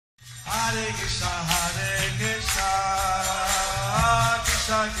Krishna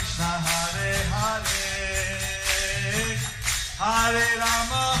Krishna Hare Hare Hare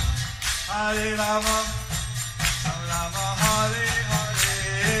Rama Rama Hare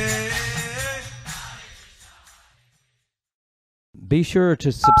Hare. Be sure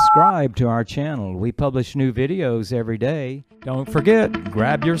to subscribe to our channel. We publish new videos every day. Don't forget,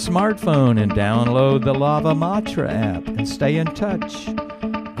 grab your smartphone and download the Lava Matra app and stay in touch.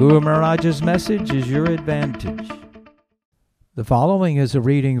 Guru Maharaj's message is your advantage. The following is a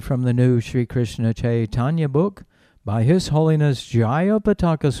reading from the new Sri Krishna Caitanya book by His Holiness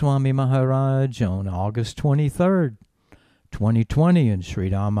Jayapataka Swami Maharaj on August 23rd, 2020 in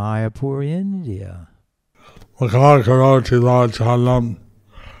Sri Mayapur, India. Makar karoti vachalam,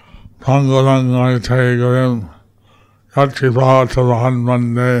 pangalangai tegarim, yatchivata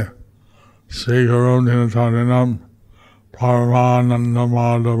mande, sigarunhinatarinam,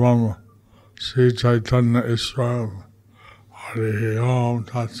 paramanandamadavam, Sri Caitanya Israel. Hare Om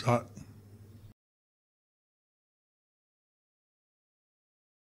Tat Sat.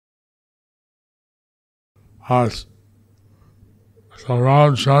 So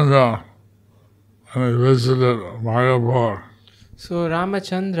Ramchandra, when he visited Mayapur, So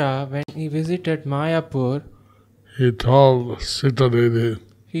Ramachandra, when he visited Mayapur, he told Sita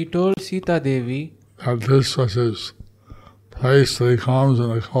Devi that this was his place that he comes in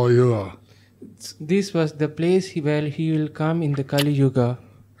the Kali Yuga. this was the place where he will come in the Kali Yuga,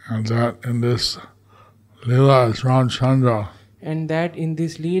 And that in this Lila as Ramchandra, and that in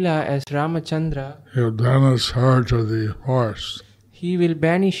this Lila as Ramachandra, he would banish her to the forest. he will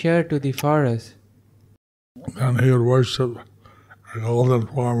banish her to the forest, And he would worship a golden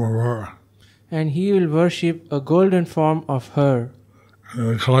form of her. and he will worship a golden form of her. And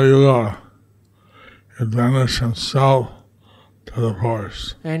in the Kali Yuga, he would banish himself to the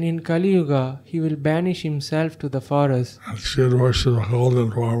forest. And in Kali Yuga, he will banish himself to the forest, And she would worship a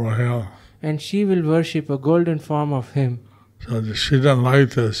golden form of him. and she will worship a golden form of him. So she didn't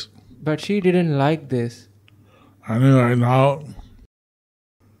like this. But she didn't like this. Anyway, now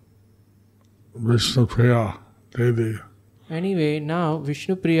Visnu-priya Devi Anyway, now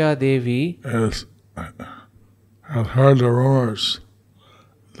Visnu-priya Devi has heard the rumors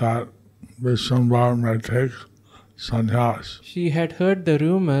that Visvambhara may take sannyas she had heard the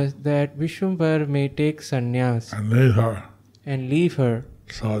rumors that Visvambhara may take sannyas and leave her. and leave her.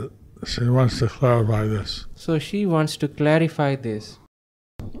 So she wants to clarify this. So she wants to clarify this.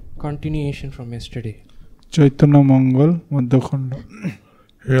 Continuation from yesterday. Chaitanya Mangal Madhyakhanda.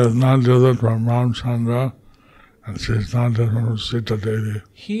 He is not different from Ramchandra, and she is not different from Sita Devi.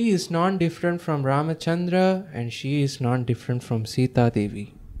 He is non-different from Ramachandra, and she is non-different from Sita Devi.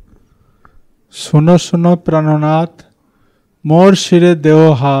 শোনো শোনো প্রাণনাথ, মোর শিরে দেও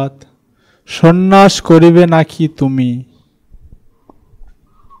হাত, সন্ন্যাস করিবে নাকি তুমি?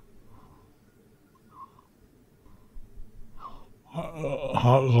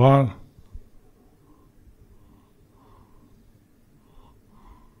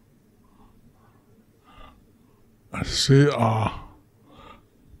 God, see,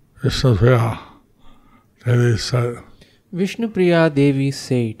 Visnu-priya Devi said, Visnu-priya Devi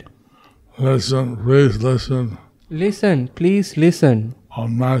said, listen, please listen, Listen, please listen, O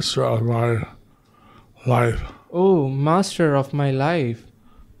Master of my life. O Master of my life.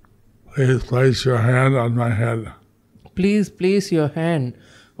 Please place your hand on my head. Please place your hand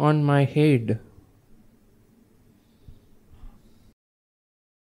on my head.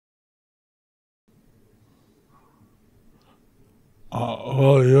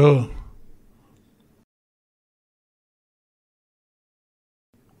 Will you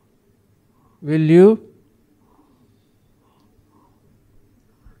Will you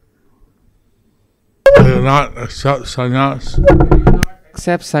not accept sannyas?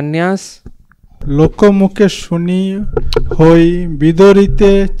 accept sannyas? লোকমুখে শুনি হই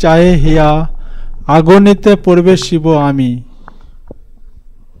বিদরিতে চাহে হিয়া, আগুনিতে পড়বে শিব আমি।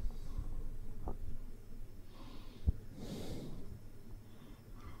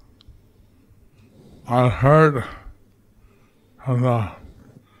 I heard from the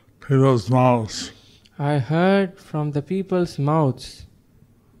people's mouths I heard from the people's mouths.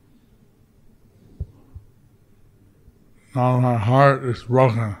 Now my heart is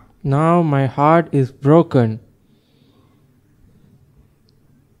broken. Now my heart is broken.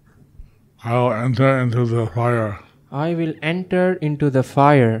 I will enter into the fire. I will enter into the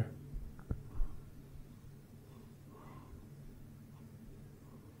fire.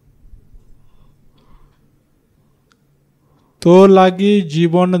 তো লাগি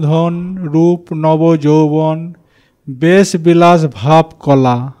জীবন ধন রূপ নব যৌবন, বেশ বিলাস ভাব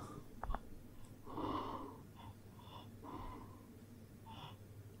কলা।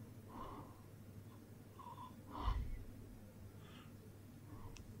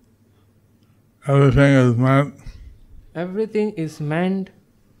 Everything is meant Everything is meant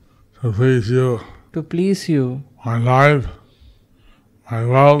to please you. to please you. My life, my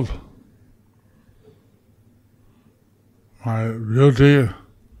wealth, my beauty,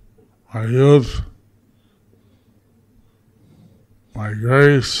 my youth, my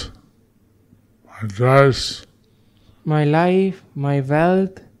grace, my dress, My life, my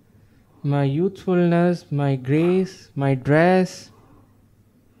wealth, my youthfulness, my grace, my dress,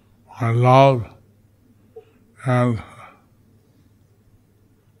 my love, and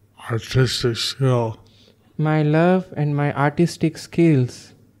artistic skill. my love and my artistic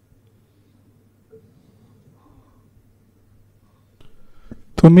skills.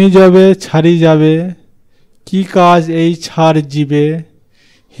 তুমি যবে ছাড়ি যাবে কি কাজ এই ছাড় জীবে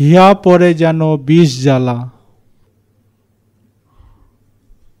হিয়া পরে যেন বিষ জ্বালা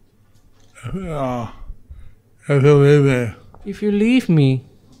If you leave me, If you leave me,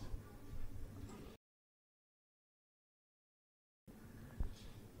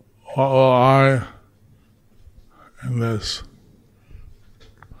 what will I in this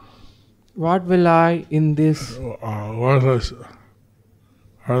what will I in this worthless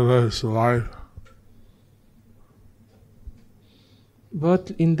life?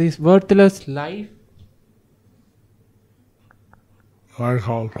 worthless life? Like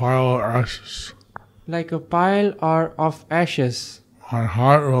a pile of ashes. Like a pile or of ashes. My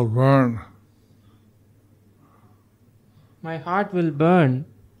heart will burn. My heart will burn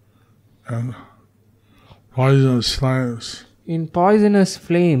And poisonous flames. in poisonous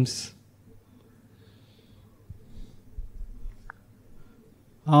flames.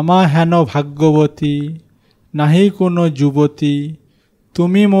 আমা হেন ভাগ্যবতী নাহি কোনো যুবতী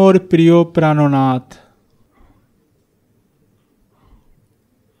তুমি মোর প্রিয় প্রাণনাথ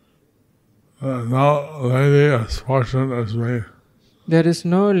No lady as fortunate as me. There is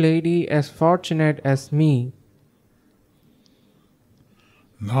no lady as fortunate as me.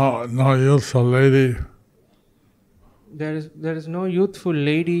 No youthful lady. There is no youthful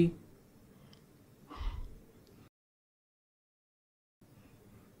lady.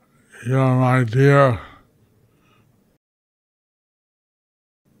 You are my dear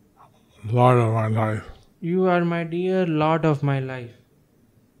Lord of my life. You are my dear Lord of my life.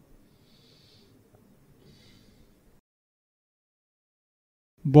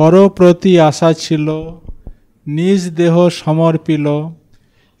 বড় প্রতি আশা ছিল নিজ দেহ সমর্পিল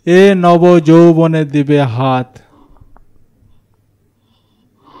এ নব যৌবনে দিবে হাত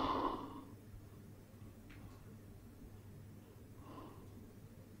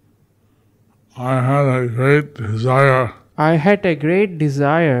I had a great desire, I had a great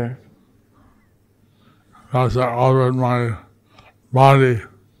desire, thus I offered my body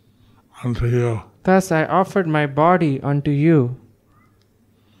unto you. thus I offered my body unto you.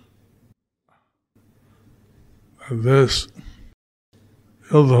 This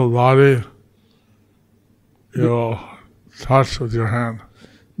youthful body you will touch with your hand.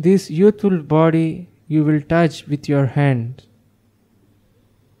 This youthful body you will touch with your hand.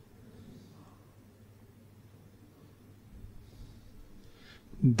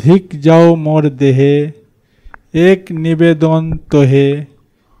 ধিক যাও মোর দেহে এক নিবেদন তোহে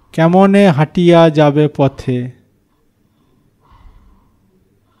কেমনে হাঁটিয়া যাবে পথে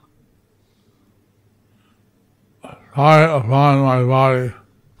Fie upon my body.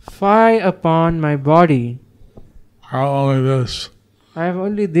 Fie upon my body. I have only this I have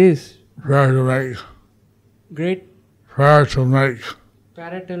only this prayer to make. great Prayer to make.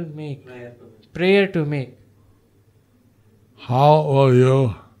 prayer to make. How will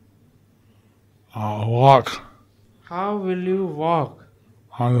you walk How will you walk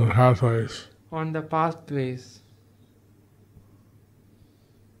on the pathways? on the pathways?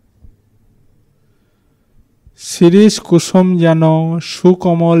 শিরিষ কুসুম যেন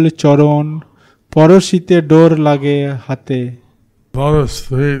সুকমল চরণ পরশিতে ডোর লাগে হাতে Lotus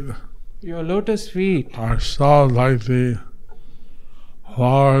feet Your lotus feet are soft like the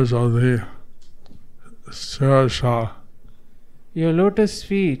flowers of the Sannyasa. Your lotus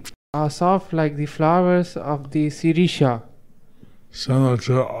feet are soft like the flowers of the sirisha, Similar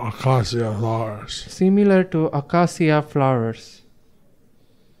to acacia flowers. similar to acacia flowers.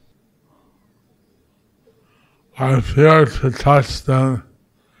 I fear to touch them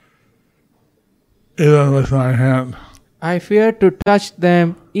even with my hand. I fear to touch them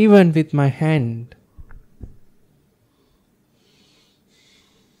even with my hand.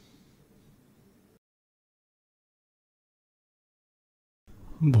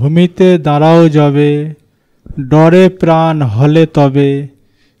 ভূমিতে দাঁড়াও যাবে ডরে প্রাণ হলে তবে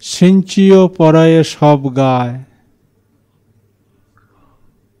সিঞ্চিও পরয়ে সব গায়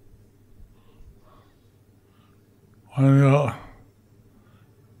When you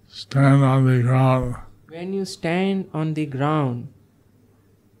stand on the ground, When you stand on the ground,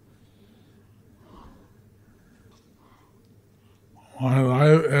 my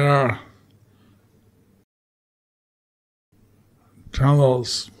life air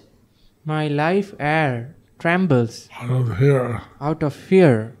trembles my life air trembles out of fear, out of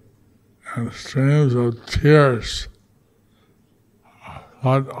fear, and streams of tears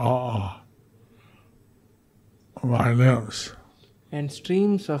flood all my limbs, and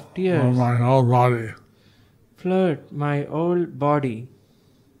streams of on tears my whole body. flood my whole body.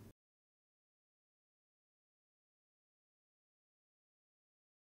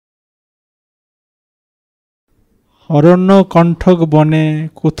 অরণ্য কণ্ঠক বনে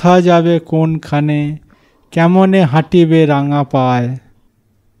কোথা যাবে কোনখানে কেমনে হাঁটিবে রাঙা পায়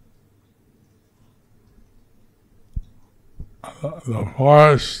The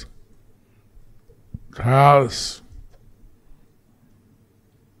forest paths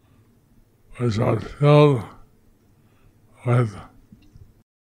which are filled with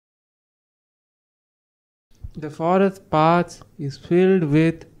The forest path is filled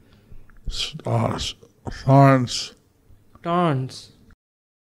with thorns, thorns.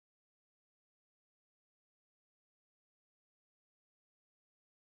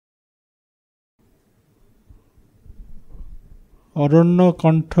 অরণ্য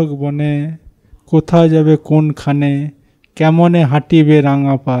কণ্ঠক বনে কোথা যাবে কোনখানে কেমনে হাঁটিবে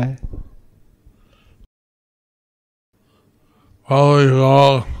রাঙা পায় where will you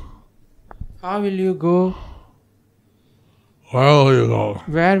go? How will you go? Where will you go?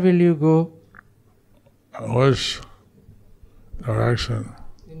 Where will you go? Which direction?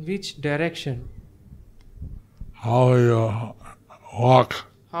 In which direction? How will you walk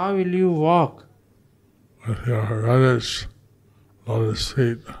How will you walk with your reddish lotus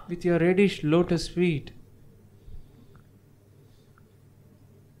feet? with your reddish lotus feet?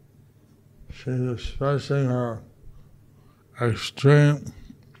 She is expressing her extreme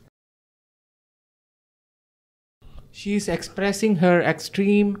She is expressing her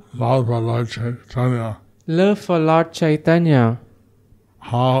extreme love for Lord Caitanya. love for Lord Caitanya.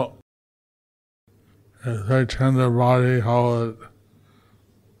 How his very tender body, how it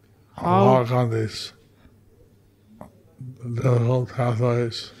walk on these difficult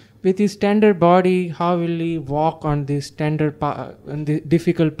pathways. With his tender body, how will he walk on these on the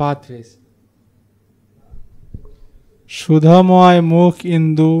difficult pathways? Sudhamoy মুখ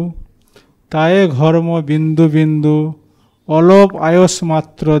ইন্দু তায়ে ঘর্ম বিন্দু বিন্দু অলপ আয়স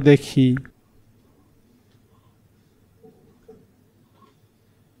মাত্র দেখি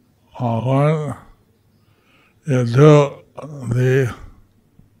When you do the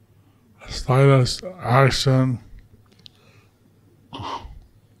slightest action,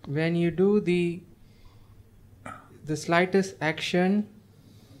 When you do the slightest action,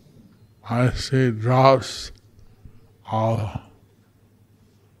 I see drops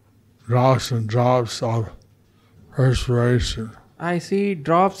and drops of perspiration I see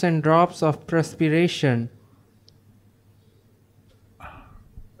drops and drops of perspiration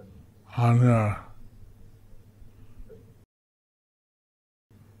on your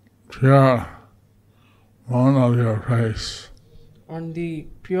pure moon of your face. on the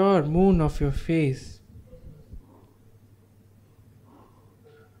pure moon of your face.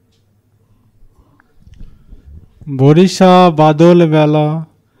 Barisha বাদল বেলা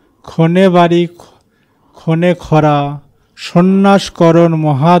ক্ষণে বাড়ি ক্ষণে খরা সন্ন্যাসকরণ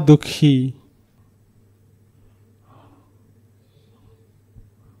মহা দুঃখী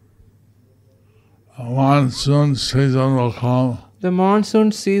A monsoon season will come. The monsoon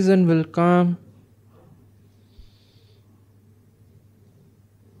season will come.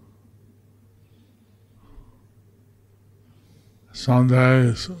 Some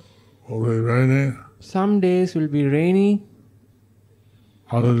days will be rainy. Some days will be rainy.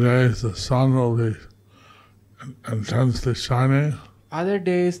 Other days the sun will be intensely shining. Other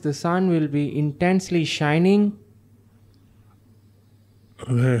days the sun will be intensely shining.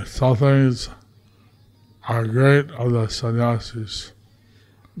 The sufferings are great of the sannyasis.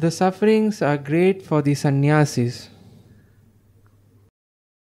 The sufferings are great for the sannyasis.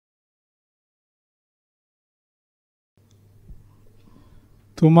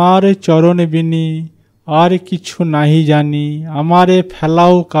 তোমার চরণ বিনি আর কিছু নাহি জানি আমারে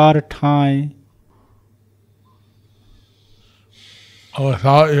ফেলাও কার ঠাঁই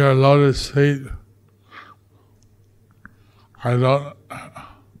Without your lotus feet, I don't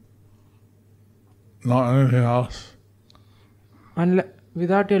know anything else.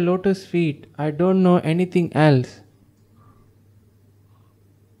 Without your lotus feet, I don't know anything else.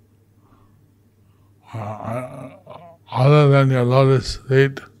 Other than your lotus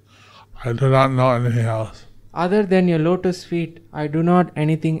feet, I do not know anything else. Other than your lotus feet, I do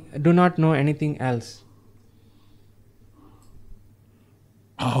not know anything else.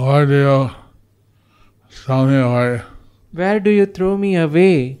 Where do you throw me away? Where do you throw me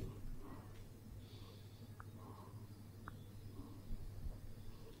away?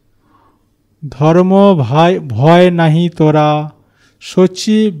 ধর্ম ভয় নাহি তোরা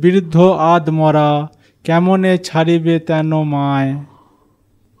শচী বৃদ্ধ আদমরা কেমনে ছাড়িবে তেন মায়।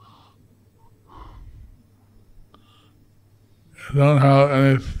 You don't have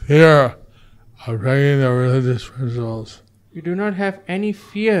any fear of breaking the religious principles. You do not have any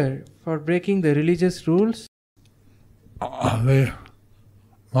fear for breaking the religious rules. The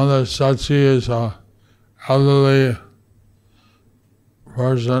Mother Sachi is an elderly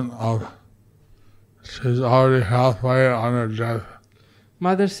person she's already halfway on her death.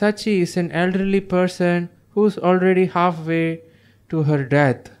 Mother Sachi is an elderly person who's already halfway to her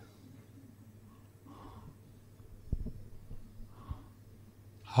death.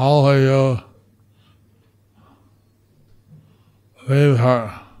 How will you leave her?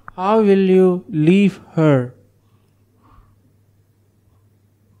 How will you leave her?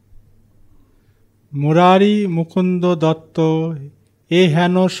 Murari Mukunda Dutta এ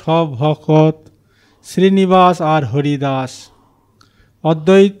হেন সব ভকত শ্রীনিবাস আর হরিদাস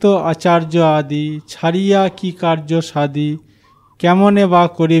অদ্বৈত আচার্য আদি ছাড়িয়া কি কার্য সাদি কেমনে বা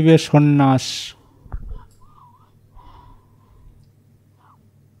করিবে সন্ন্যাস।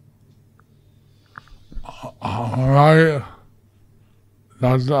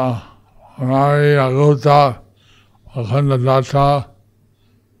 Murari Agota, Akhanda Datta,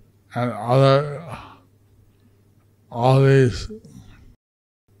 and all these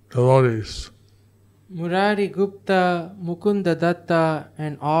devotees. Murari Gupta, Mukunda Datta,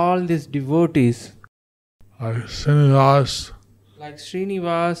 and all these devotees Like Srinivas, like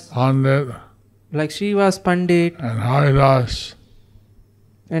Srinivas, Pandit, like Srinivas Pandit and Haridas,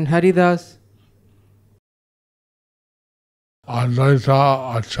 and Haridas, Advaita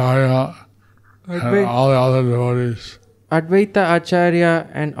Acharya, and all the other devotees. Advaita Acharya,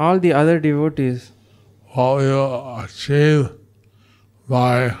 and all the other devotees. What will you achieve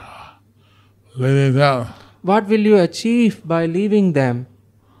by leaving them? What will you achieve by leaving them?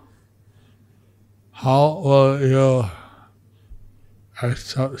 How will you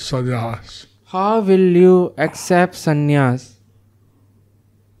accept sannyas? How will you accept sannyas?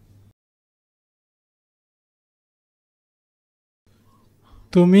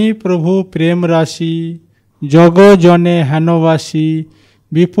 তুমি প্রভু প্রেম রাশি jug জনে হেনবাসী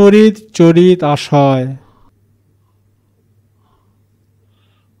বিপরীত চরিত আশয়।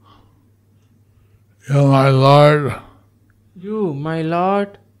 You, my Lord, You, my Lord,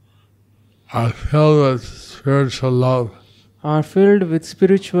 are filled with spiritual love are filled with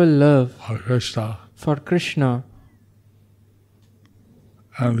spiritual love for Krishna, for Krishna,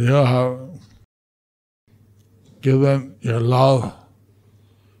 and you have given your love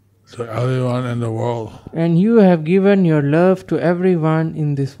to everyone in the world. and you have given your love to everyone in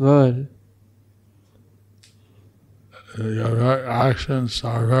this world. Your actions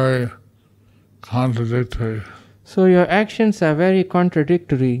are very contradictory. So your actions are very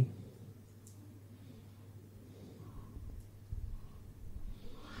contradictory.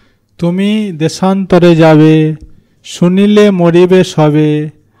 তুমি দেশান্তরে যাবে শুনিলে মরিবে সবে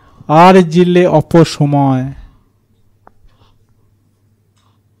আর জিলে অপসময়।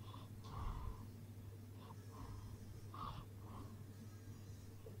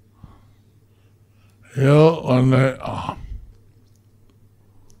 You, when they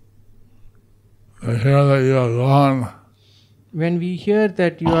hear that you are gone When we hear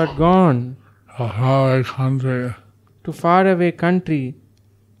that you are gone to a faraway country, to faraway country,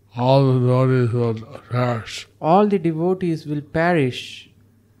 all the devotees will perish. all the devotees will perish.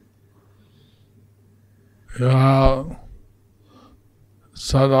 You have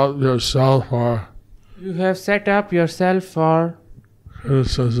set up yourself for You have set up yourself for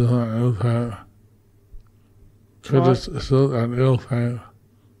criticism and ill fame. Criticism and ill fame.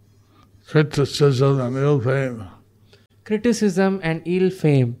 Criticism and ill fame. criticism and ill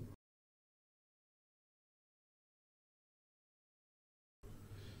fame.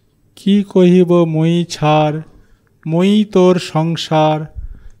 কি কহিব মই ছাড় মই তোর সংসার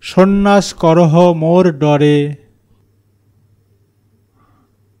সন্ন্যাস করহ মোর ডরে।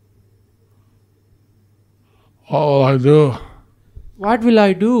 What will I do? What will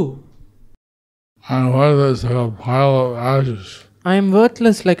I do? I am worthless like a pile of ashes. I am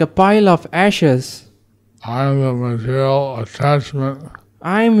worthless like a pile of ashes. I am the material attachment.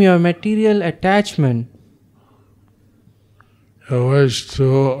 I am your material attachment. You wish to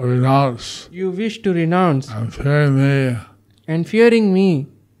renounce. You wish to renounce. And fearing me. And fearing me.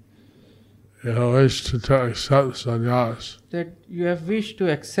 You wish to accept sannyas. That you have wished to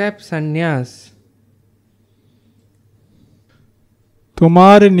accept sannyas.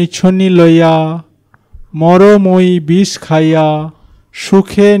 তোমার নিছনি লইয়া মরময়ী বিষ খাইয়া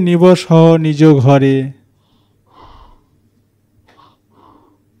সুখে নিবসহ নিজ ঘরে।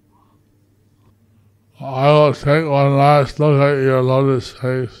 I will take one last look at your lotus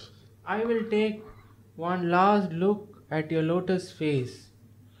face. I will take one last look at your lotus face.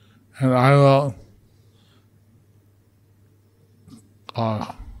 And I will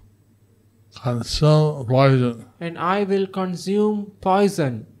consume poison. And I will consume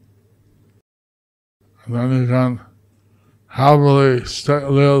poison. And then you can happily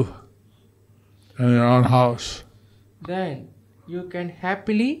live in your own house. Then you can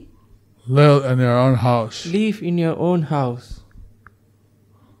happily live in your own house. Live in your own house.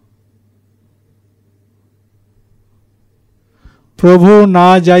 প্রভু না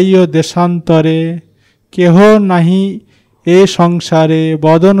যাইও দেশান্তরে, কেহ নাহি এ সংসারে,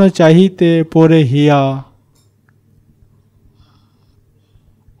 বদন চাহিতে পরে হিয়া।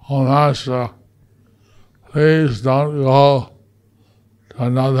 Oh Master, please don't go to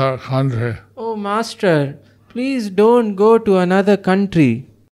another country. Oh Master, please don't go to another country.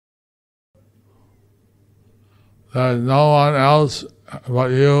 There is no one else but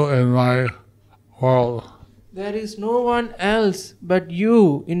you in my world. There is no one else but you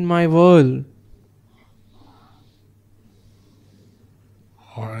in my world.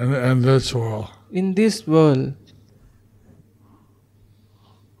 Or in this world. In this world.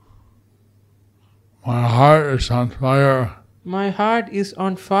 My heart is on fire. My heart is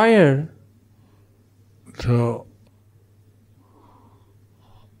on fire.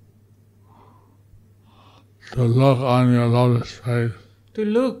 To look on your lotus face. To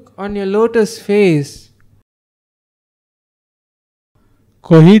look on your lotus face.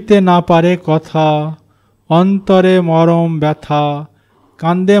 কহিতে না পারে কথা, অন্তরে মরম ব্যথা,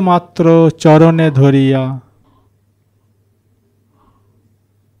 কান্দে মাত্র চরণে ধরিয়া।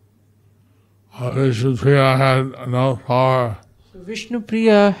 Visnu-priya had no power.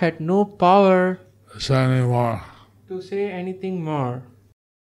 Visnu-priya had no power to say anymore. To say anything more.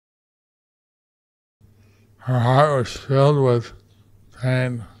 Her heart was filled with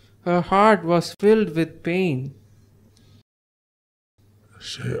pain. Her heart was filled with pain.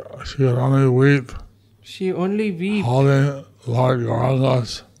 She could only weep. She only wept. Holding Lord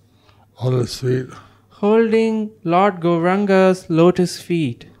Gauranga's lotus feet. Holding Lord Gauranga's lotus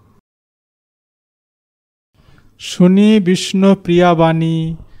feet. শুনি বিষ্ণু প্রিয়াবাণী,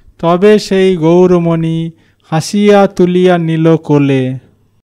 তবে সেই গৌরমণি হাসিয়া তুলিয়া নিল কোলে।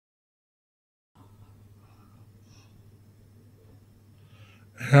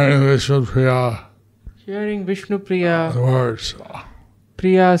 Hearing Visnu-priya. Hearing Visnu-priya. Words.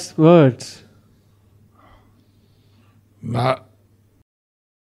 Priya's words. That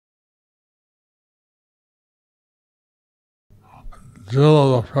jewel of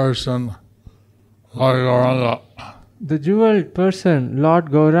the person, Lord Gauranga. The jeweled person, Lord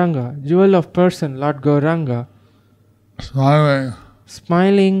Gauranga. Jewel of person, Lord Gauranga. Smiling.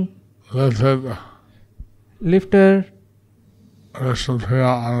 Smiling. Lifted.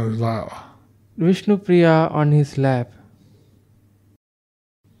 Visnu-priya on his lap. Visnu-priya on his lap.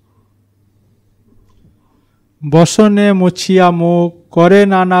 বসনে মুছিয়া মুখ করে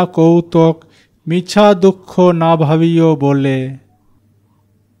নানা কৌতুক, মিছা দুঃখ না ভাবিও বলে।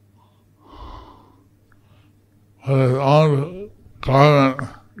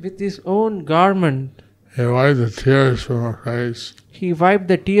 With his own garment, he wiped the tears from her face. He wiped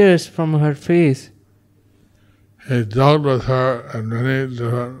the tears from her face. He joked with her in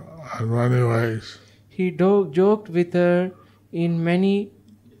many ways. He joked with her in many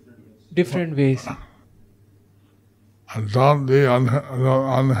different ways. And don't be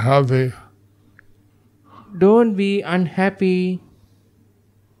unhappy. Don't be unhappy.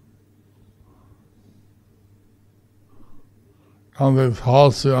 Don't be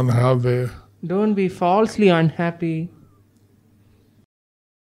falsely unhappy. Don't be falsely unhappy.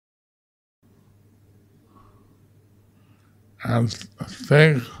 And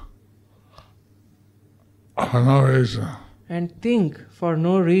think for no reason. And think for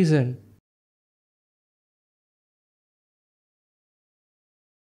no reason.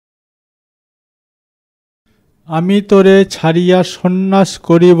 আমি তোরে ছাড়িয়া সন্ন্যাস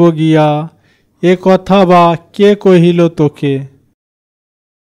করিব গিয়া, এ কথা বা কে কহিল তোকে?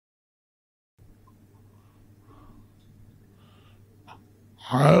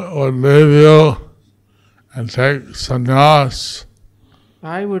 I would leave you and take sannyas.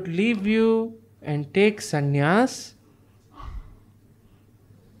 I would leave you and take sannyas.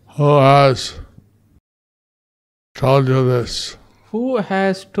 Who has told you this? Who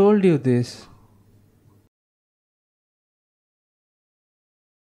has told you this?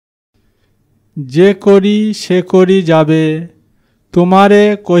 যে করি সে করি যাবে তোমারে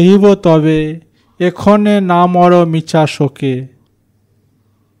কহিব তবে এখনে না মর মিছা শোকে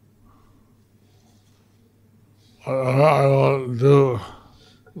I will do,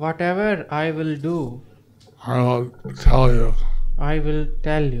 Whatever I will do, I will tell you. I will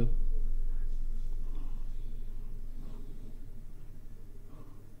tell you.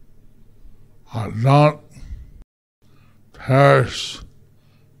 Don't perish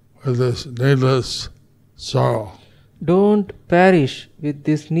with this needless sorrow. Don't perish with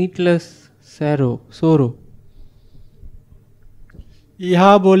this needless sorrow.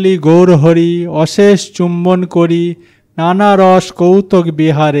 ইহা বলি গৌর হরি অশেষ চুম্বন করি নানা রস কৌতুক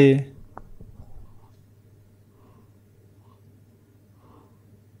বিহারে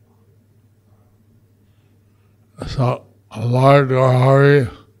So Lord Gaurahari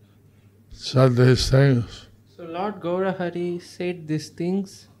said these things. So Lord Gaurahari said these things.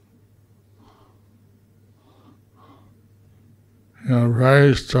 He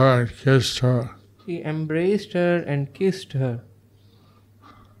embraced her and kissed her. He embraced her and kissed her.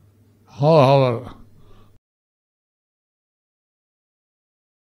 Hold on.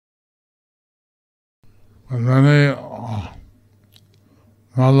 And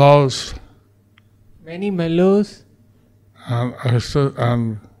many mellows and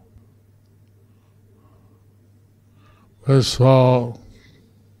blissful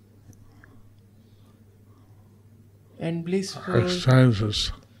and blissful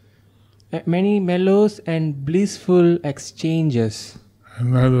exchanges. Many mellows and blissful exchanges He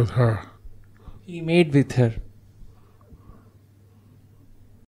made with her. He made with her.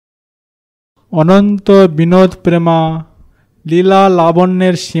 অনন্ত বিনোদ প্রেমা লীলা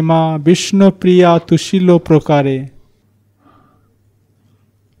লাবণ্যের সীমা বিষ্ণুপ্রিয়া তুষিল প্রকারে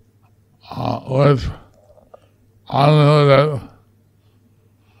With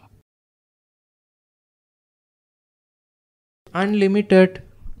unlimited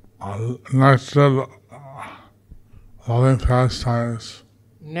nectar loving pastimes.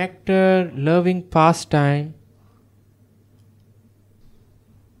 Nectar loving pastime.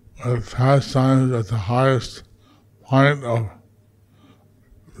 With pastimes at the highest point of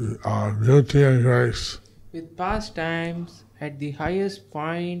beauty and grace. With pastimes at the highest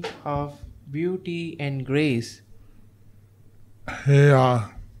point of beauty and grace. He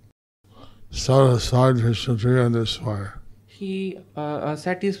satisfied Visnu-priya in this way. He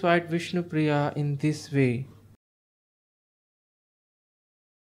satisfied Visnu-priya in this way.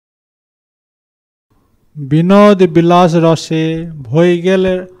 Binod বিলাস রসে ভই গেল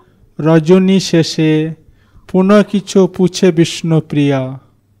রজনী শেষে পুনঃ কিছু পুছে Bishnupriya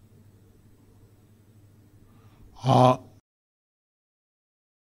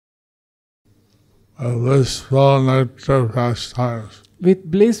Blissful nectar pastimes. With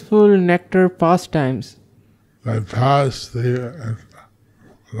blissful nectar pastimes. They pass the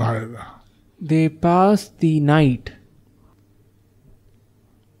night. They pass the night.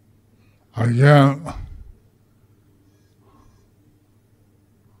 Again,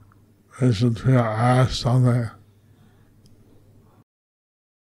 Visnu-priya asked something.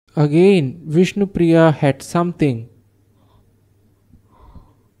 Again, Visnu-priya had something.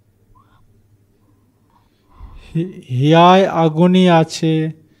 হিয়ায় আগুনি আছে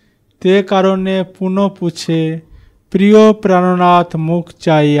তে কারণে পুনঃ পুছে প্রিয় প্রাণনাথ মুখ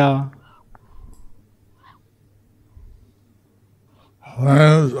চাইয়া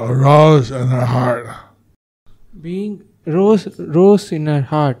Flames arose in her heart. Being rose in her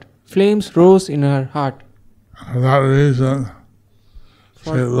heart. Flames rose in her heart. For that reason,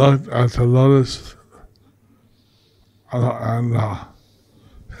 she looked at the lotus and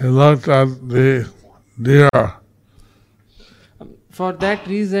she looked at the deer. For that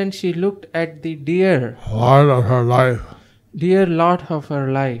reason, she looked at the dear Lord of her life. Dear Lord of her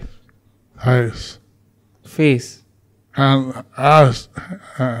life. Face. And asked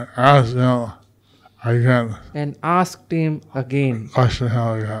him again. And asked him again.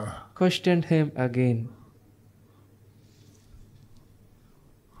 Questioned him again.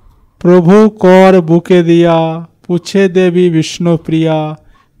 প্রভু কর বুকে দিয়া পুছে দেবী বিষ্ণুপ্রিয়া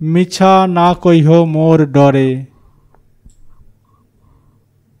মিছা না কইহ মোর ডরে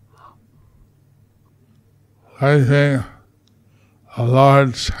Placing the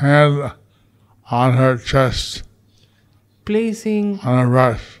Lord's hand on her chest. Placing on her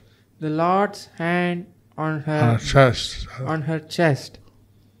breast. The Lord's hand on her her chest. chest.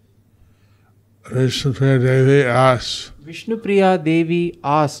 Visnu-priya Devi asked, Visnu-priya Devi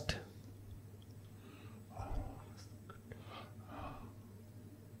asked,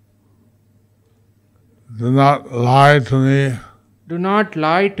 "Do not lie to me, "Do not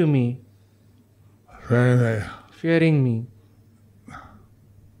lie to me, fearing me."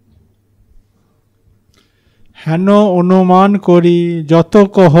 হেন অনুমান করি যত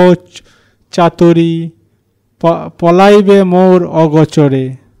কহ চাতুরী পলাইবে মোর অগোচরে।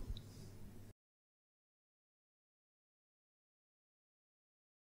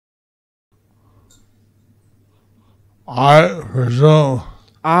 I presume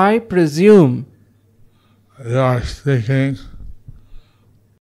I presume you are speaking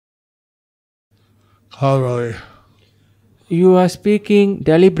cleverly, you are speaking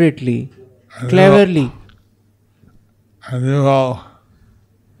deliberately, cleverly, and you will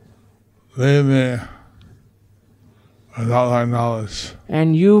leave me without my knowledge.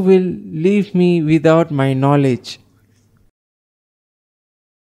 and you will leave me without my knowledge.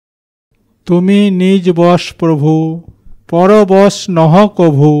 তুমি নিজ বশ প্রভু পরবশ নহ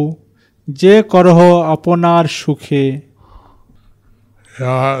কভু যে করহ আপনার সুখে। You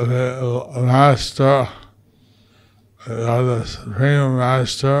are the master, you are the supreme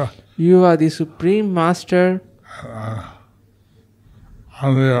master, You are the supreme master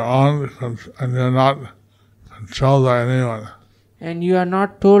on your own, and you're not controlled by anyone. and you are not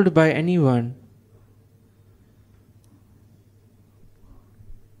told by anyone.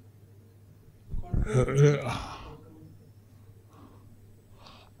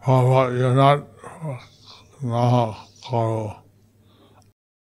 What you're not Mahakaro.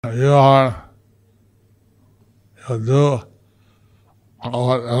 You are, you do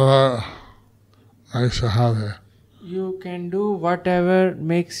whatever makes you happy. You can do whatever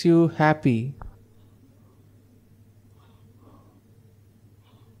makes you happy.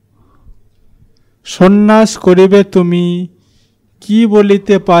 সন্ন্যাস করিবে তুমি কি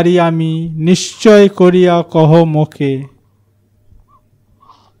বলিতে পারি আমি নিশ্চয় করিয়া কহ মুখে।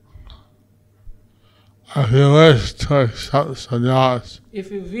 If you wish to accept sannyas, If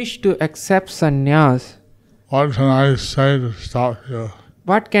you wish to accept sannyas, what can I say to stop you?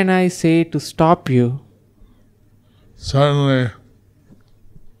 what can I say to stop you? Certainly,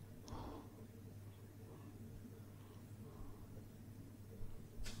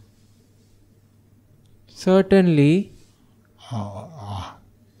 Certainly,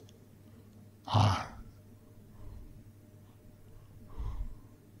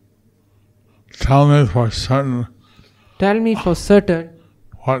 tell me for certain tell me for certain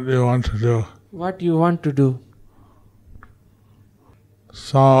what you want to do. what you want to do.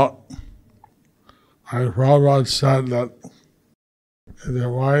 So, my Prabhupada said that if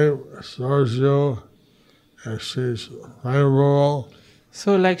your wife serves you, if she's favorable,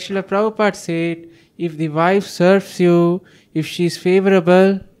 So, like Srila Prabhupada said, if the wife serves you, if she is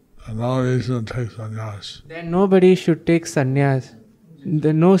favorable, no reason to take sannyas. then nobody should take sannyas.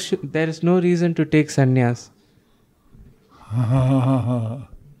 There is no reason to take sannyas.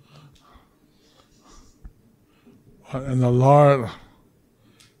 But in the Lord,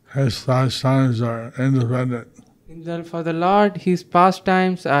 His pastimes are independent. For the Lord, His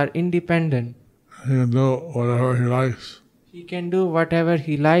pastimes are independent. He can do whatever He likes, He can do whatever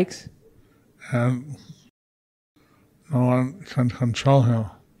He likes, and no one can control Him.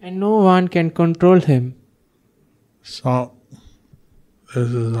 and no one can control Him. So, this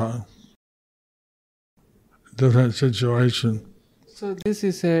is a different situation. So, this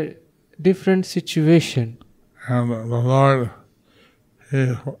is a different situation. And the Lord, He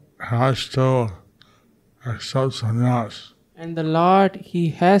has to accept sannyas. And the Lord, He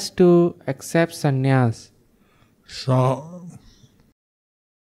has to accept sannyas. So,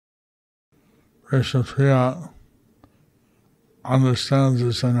 Visnu-priya understands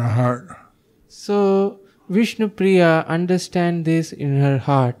this in her heart. So, Visnu-priya understands this in her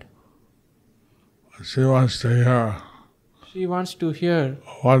heart. She wants to hear She wants to hear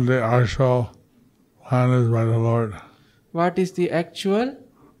what the actual plan is by the Lord. what is the actual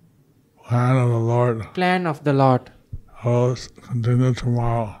Plan of the Lord. plan of the Lord. We'll continue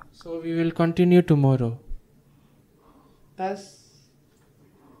tomorrow. So, we will continue tomorrow. Thus,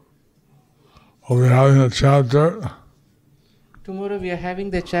 We'll be having a chapter. tomorrow we are having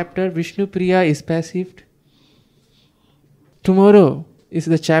the chapter Visnu-priya is passive. Tomorrow is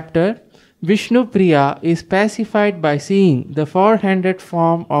the chapter Visnu-priya is pacified by seeing the four-handed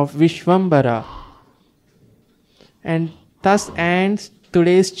form of Visvambhara. And thus ends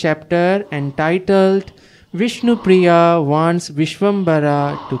today's chapter entitled Visnu-priya wants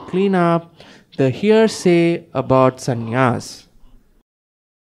Visvambhara to clean up the hearsay about sannyas.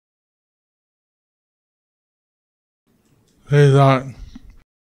 They thought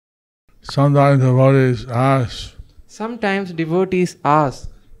sometimes devotees ask, Sometimes devotees ask,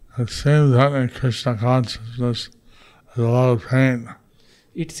 it seems that in Krishna consciousness there's a lot of pain.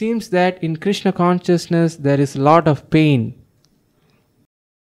 it seems that in Krishna consciousness there is a lot of pain.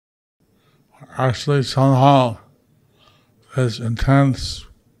 Actually, somehow, this intense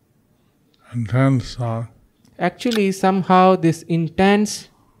Actually, somehow this intense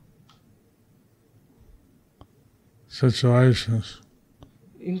situations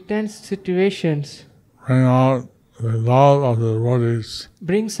situations bring out the love of the devotees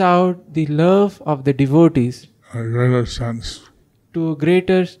brings out the love of the devotees in a greater sense. to a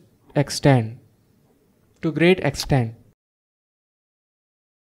greater extent. To great extent.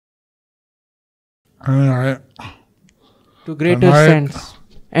 Anyway, To greater Tonight- sense.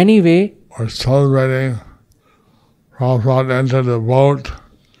 Anyway, we're celebrating Prabhupada entered the boat,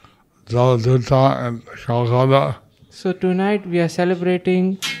 Jaladuta and Calcutta. so tonight we are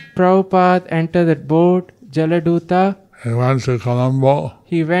celebrating Prabhupada entered the boat, Jaladuta. He went to Colombo,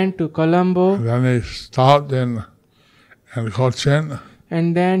 He went to Colombo and then he stopped in Cochin.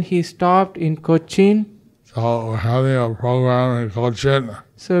 and then he stopped in Cochin. So we're having a program in Cochin.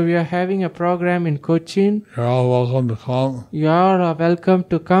 So we are having a program in Cochin. You're all welcome to come, You all are welcome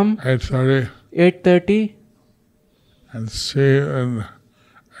to come 8:30, 8:30 and see and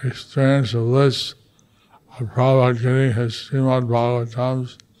experience the bliss of Prabhupada getting his Srimad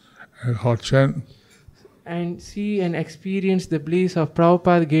Bhagavatams in Cochin. and see and experience the bliss of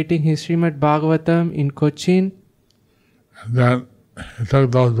Prabhupada getting his Srimad Bhagavatam in Cochin. And then he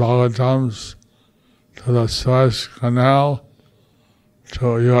took those Bhagavatams to the Suez Canal to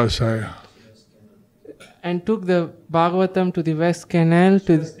USA. And took the Bhagavatam to the West Canal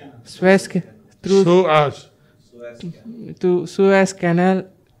to the Suez through Suez. to Suez Canal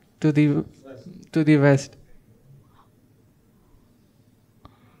to the west.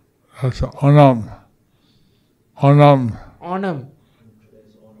 That's Onam. Onam. Onam.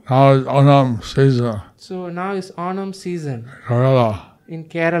 Now is Onam season. So now is Onam season Kerala. in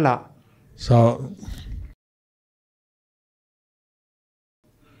Kerala. So,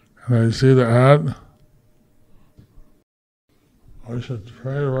 can you see the ad? We should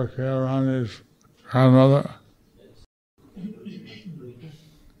pray for Kearani's grandmother.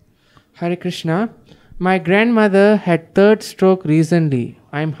 Hare Krishna. My grandmother had third stroke recently.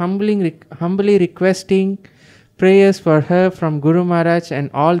 I am humbly requesting prayers for her from Guru Maharaj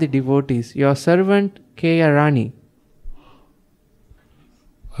and all the devotees. Your servant K.R. Rani.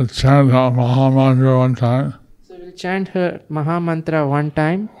 Let's chant the Mahamantra one time So we'll chant her Maha Mantra one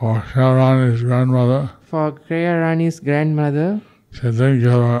time for Kearani's grandmother. for K.R. Rani's grandmother. She didn't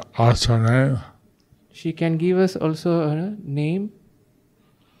give us her name. She can give us also her name.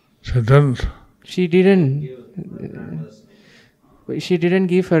 She didn't. She didn't. She didn't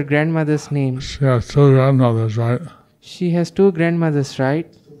give her grandmother's name. She has two grandmothers, right? She has two grandmothers,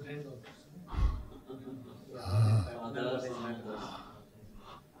 right?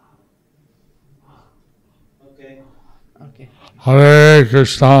 Okay. Hare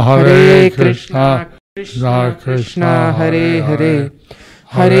Krishna, Hare Krishna, Krishna Krishna, Hare Hare,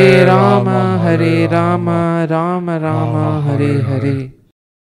 Hare Rama, Rama Rama, Hare Hare.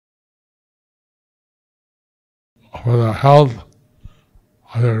 For the health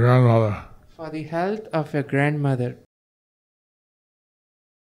of your grandmother. For the health of your grandmother.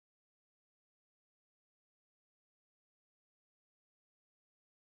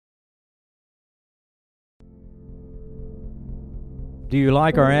 Do you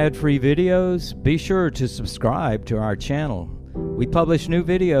like our ad-free videos? Be sure to subscribe to our channel. We publish new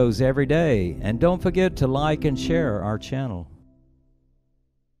videos every day, and don't forget to like and share our channel.